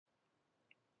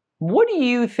What do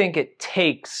you think it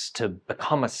takes to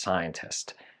become a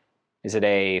scientist? Is it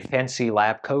a fancy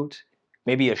lab coat?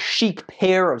 Maybe a chic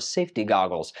pair of safety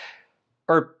goggles?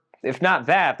 Or if not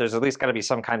that, there's at least got to be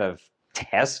some kind of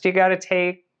test you got to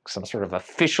take? Some sort of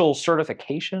official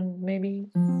certification, maybe?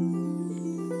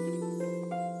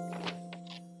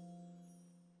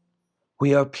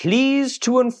 We are pleased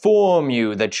to inform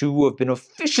you that you have been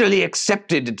officially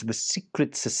accepted into the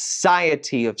secret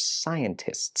society of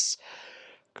scientists.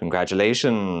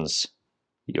 Congratulations,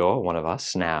 you're one of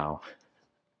us now.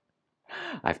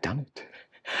 I've done it.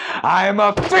 I'm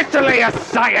officially a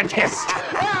scientist!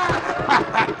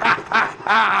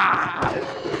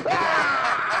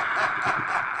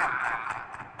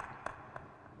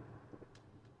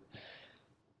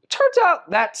 Turns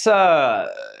out that's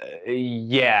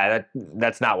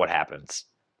not what happens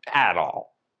at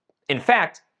all. In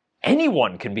fact,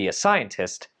 anyone can be a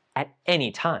scientist at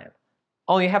any time.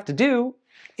 All you have to do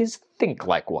is think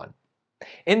like one.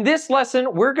 In this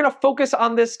lesson, we're going to focus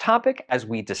on this topic as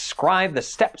we describe the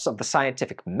steps of the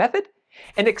scientific method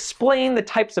and explain the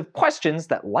types of questions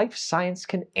that life science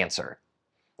can answer.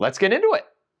 Let's get into it.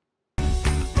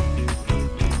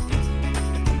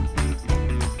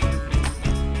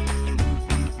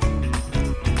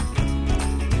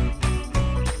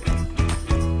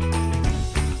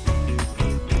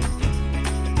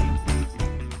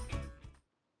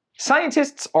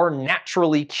 Scientists are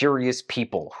naturally curious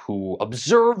people who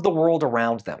observe the world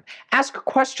around them, ask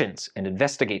questions, and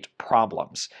investigate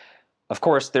problems. Of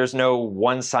course, there's no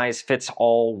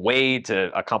one-size-fits-all way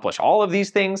to accomplish all of these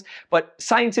things, but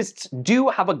scientists do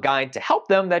have a guide to help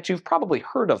them that you've probably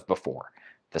heard of before: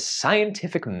 the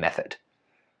scientific method.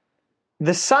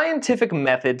 The scientific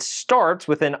method starts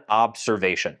with an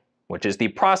observation, which is the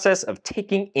process of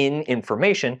taking in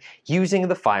information using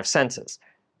the 5 senses: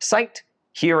 sight,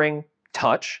 hearing,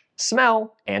 touch,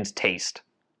 smell, and taste.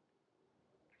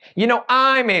 You know,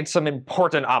 I made some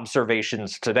important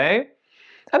observations today.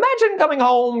 Imagine coming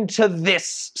home to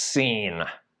this scene,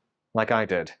 like I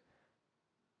did.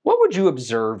 What would you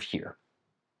observe here?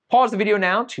 Pause the video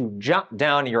now to jot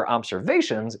down your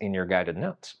observations in your guided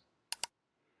notes.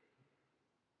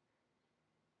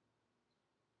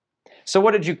 So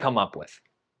what did you come up with?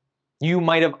 You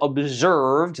might have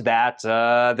observed that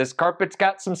this carpet's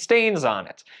got some stains on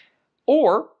it.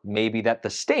 Or maybe that the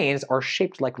stains are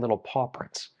shaped like little paw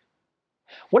prints.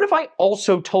 What if I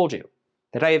also told you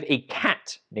that I have a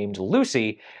cat named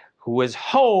Lucy who was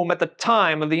home at the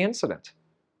time of the incident?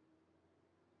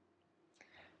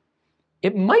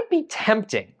 It might be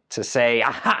tempting to say,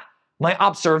 aha, my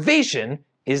observation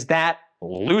is that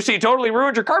Lucy totally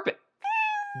ruined your carpet.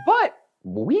 But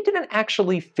we didn't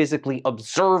actually physically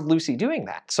observe Lucy doing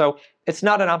that, so it's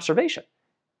not an observation.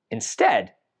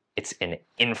 Instead, it's an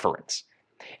inference.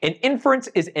 An inference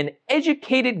is an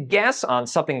educated guess on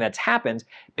something that's happened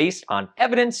based on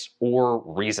evidence or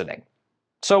reasoning.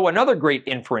 So another great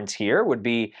inference here would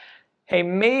be, hey,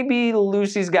 maybe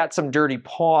Lucy's got some dirty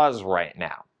paws right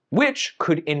now, which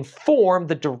could inform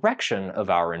the direction of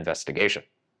our investigation.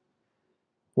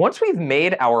 Once we've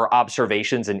made our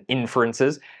observations and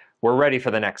inferences, we're ready for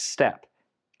the next step: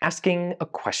 asking a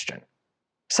question.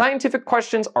 Scientific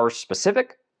questions are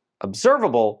specific,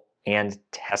 observable, and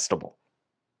testable.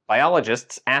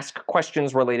 Biologists ask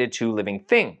questions related to living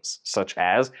things, such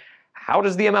as, how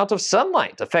does the amount of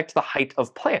sunlight affect the height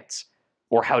of plants?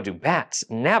 Or how do bats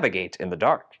navigate in the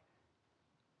dark?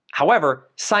 However,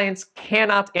 science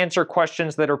cannot answer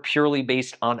questions that are purely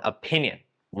based on opinion,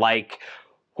 like,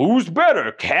 who's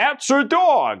better, cats or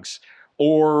dogs?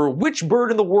 Or which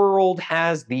bird in the world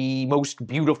has the most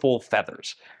beautiful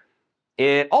feathers?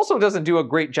 It also doesn't do a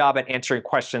great job at answering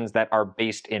questions that are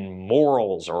based in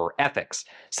morals or ethics,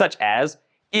 such as,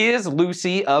 is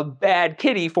Lucy a bad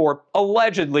kitty for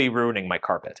allegedly ruining my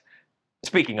carpet?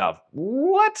 Speaking of,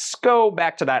 let's go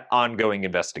back to that ongoing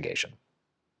investigation.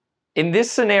 In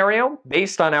this scenario,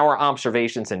 based on our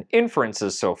observations and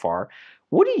inferences so far,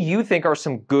 what do you think are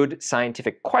some good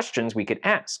scientific questions we could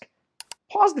ask?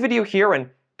 Pause the video here and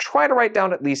try to write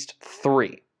down at least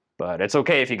 3, but it's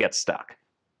okay if you get stuck.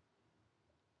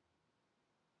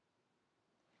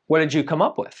 What did you come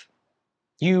up with?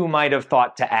 You might have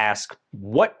thought to ask,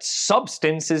 what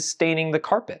substance is staining the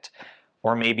carpet?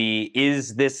 Or maybe,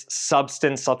 is this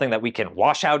substance something that we can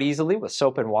wash out easily with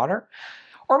soap and water?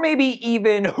 Or maybe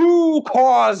even, who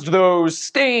caused those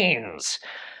stains?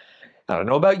 I don't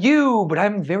know about you, but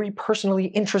I'm very personally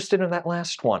interested in that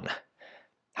last one.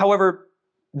 However,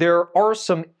 there are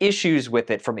some issues with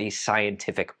it from a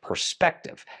scientific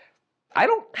perspective. I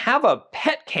don't have a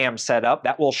pet cam set up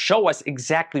that will show us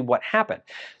exactly what happened.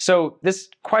 So this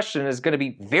question is going to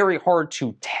be very hard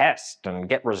to test and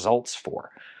get results for.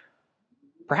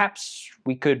 Perhaps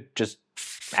we could just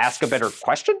ask a better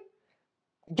question?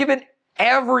 Given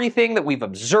everything that we've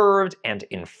observed and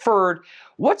inferred,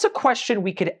 what's a question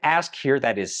we could ask here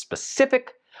that is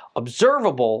specific,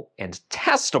 observable, and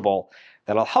testable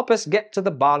that'll help us get to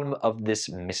the bottom of this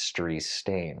mystery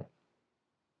stain?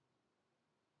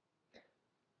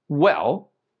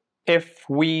 Well, if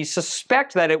we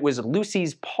suspect that it was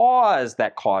Lucy's paws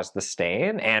that caused the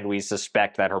stain, and we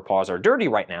suspect that her paws are dirty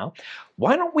right now,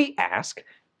 why don't we ask,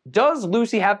 does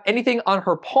Lucy have anything on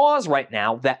her paws right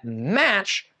now that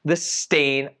match the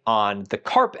stain on the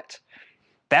carpet?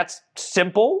 That's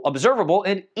simple, observable,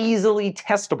 and easily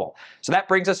testable. So that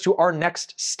brings us to our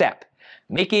next step,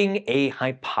 making a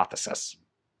hypothesis.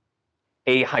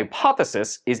 A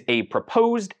hypothesis is a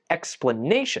proposed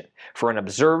explanation for an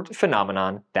observed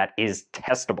phenomenon that is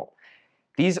testable.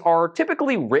 These are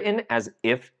typically written as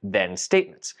if-then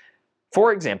statements.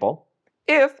 For example,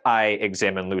 if I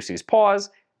examine Lucy's paws,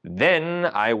 then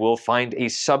I will find a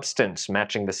substance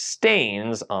matching the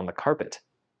stains on the carpet.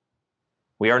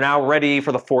 We are now ready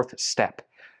for the fourth step,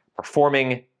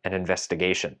 performing an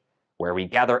investigation, where we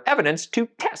gather evidence to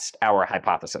test our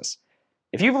hypothesis.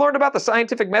 If you've learned about the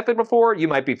scientific method before, you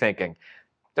might be thinking,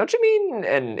 don't you mean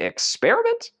an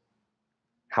experiment?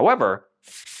 However,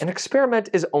 an experiment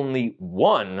is only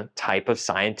one type of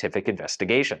scientific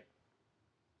investigation.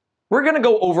 We're going to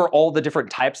go over all the different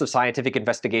types of scientific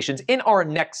investigations in our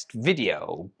next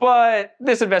video, but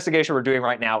this investigation we're doing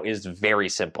right now is very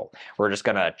simple. We're just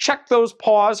going to check those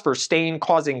paws for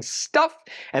stain-causing stuff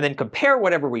and then compare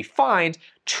whatever we find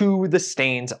to the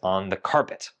stains on the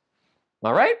carpet.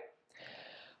 All right?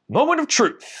 Moment of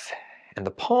truth, and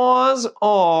the paws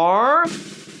are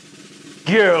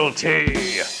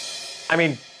guilty. I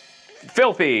mean,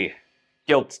 filthy.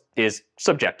 Guilt is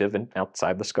subjective and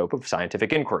outside the scope of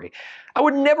scientific inquiry. I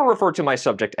would never refer to my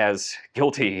subject as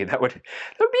guilty. That would be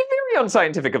very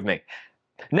unscientific of me.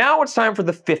 Now it's time for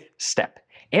the fifth step,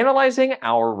 analyzing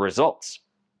our results.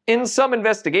 In some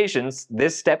investigations,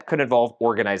 this step could involve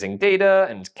organizing data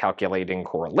and calculating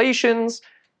correlations.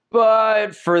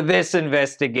 But for this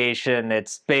investigation,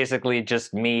 it's basically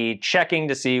just me checking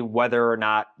to see whether or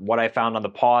not what I found on the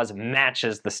paws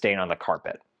matches the stain on the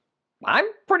carpet. I'm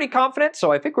pretty confident,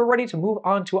 so I think we're ready to move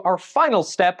on to our final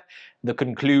step, the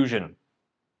conclusion.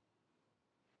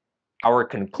 Our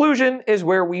conclusion is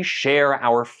where we share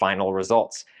our final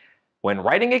results. When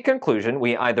writing a conclusion,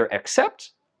 we either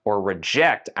accept or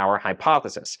reject our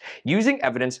hypothesis, using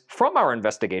evidence from our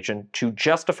investigation to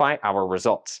justify our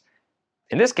results.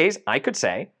 In this case, I could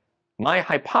say, my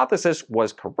hypothesis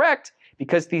was correct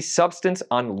because the substance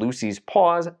on Lucy's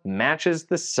paws matches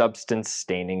the substance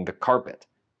staining the carpet.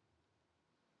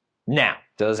 Now,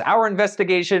 does our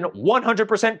investigation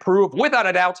 100% prove without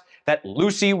a doubt that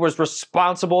Lucy was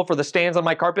responsible for the stains on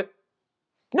my carpet?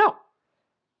 No.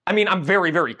 I mean, I'm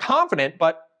very, very confident,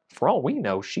 but for all we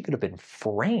know, she could have been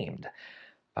framed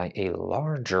by a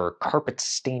larger carpet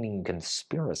staining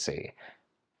conspiracy.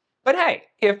 But hey,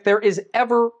 if there is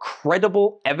ever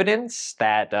credible evidence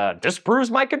that disproves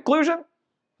my conclusion,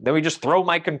 then we just throw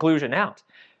my conclusion out.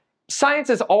 Science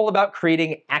is all about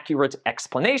creating accurate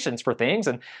explanations for things,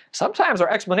 and sometimes our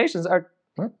explanations are...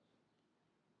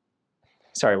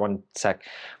 Sorry, one sec.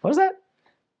 What was that?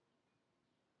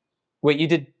 Wait,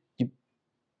 you...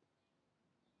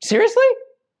 Seriously?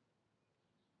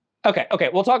 Okay,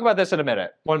 we'll talk about this in a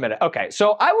minute. 1 minute. Okay,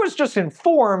 so I was just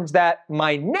informed that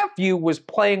my nephew was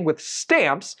playing with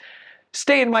stamps,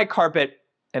 stained my carpet,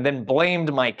 and then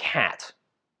blamed my cat.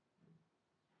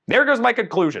 There goes my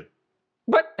conclusion.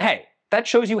 But hey, that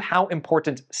shows you how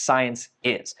important science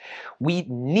is. We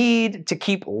need to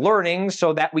keep learning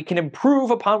so that we can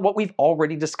improve upon what we've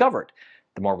already discovered.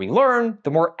 The more we learn,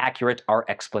 the more accurate our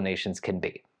explanations can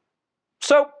be.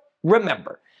 So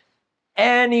remember,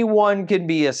 anyone can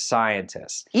be a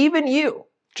scientist, even you,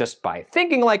 just by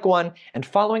thinking like one and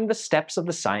following the steps of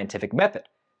the scientific method,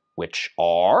 which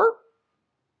are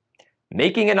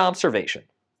making an observation,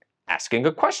 asking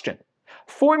a question,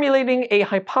 formulating a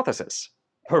hypothesis,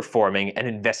 performing an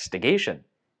investigation,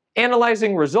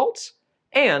 analyzing results,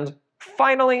 and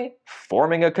finally,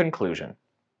 forming a conclusion.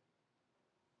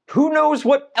 Who knows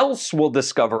what else we'll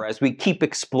discover as we keep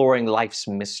exploring life's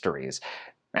mysteries?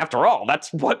 After all,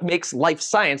 that's what makes life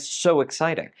science so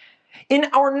exciting. In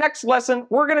our next lesson,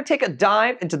 we're going to take a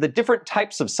dive into the different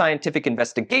types of scientific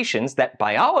investigations that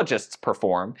biologists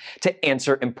perform to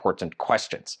answer important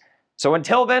questions. So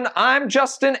until then, I'm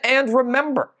Justin, and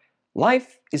remember,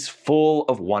 life is full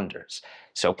of wonders.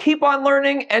 So keep on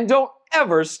learning and don't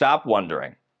ever stop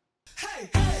wondering. Hey,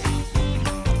 hey.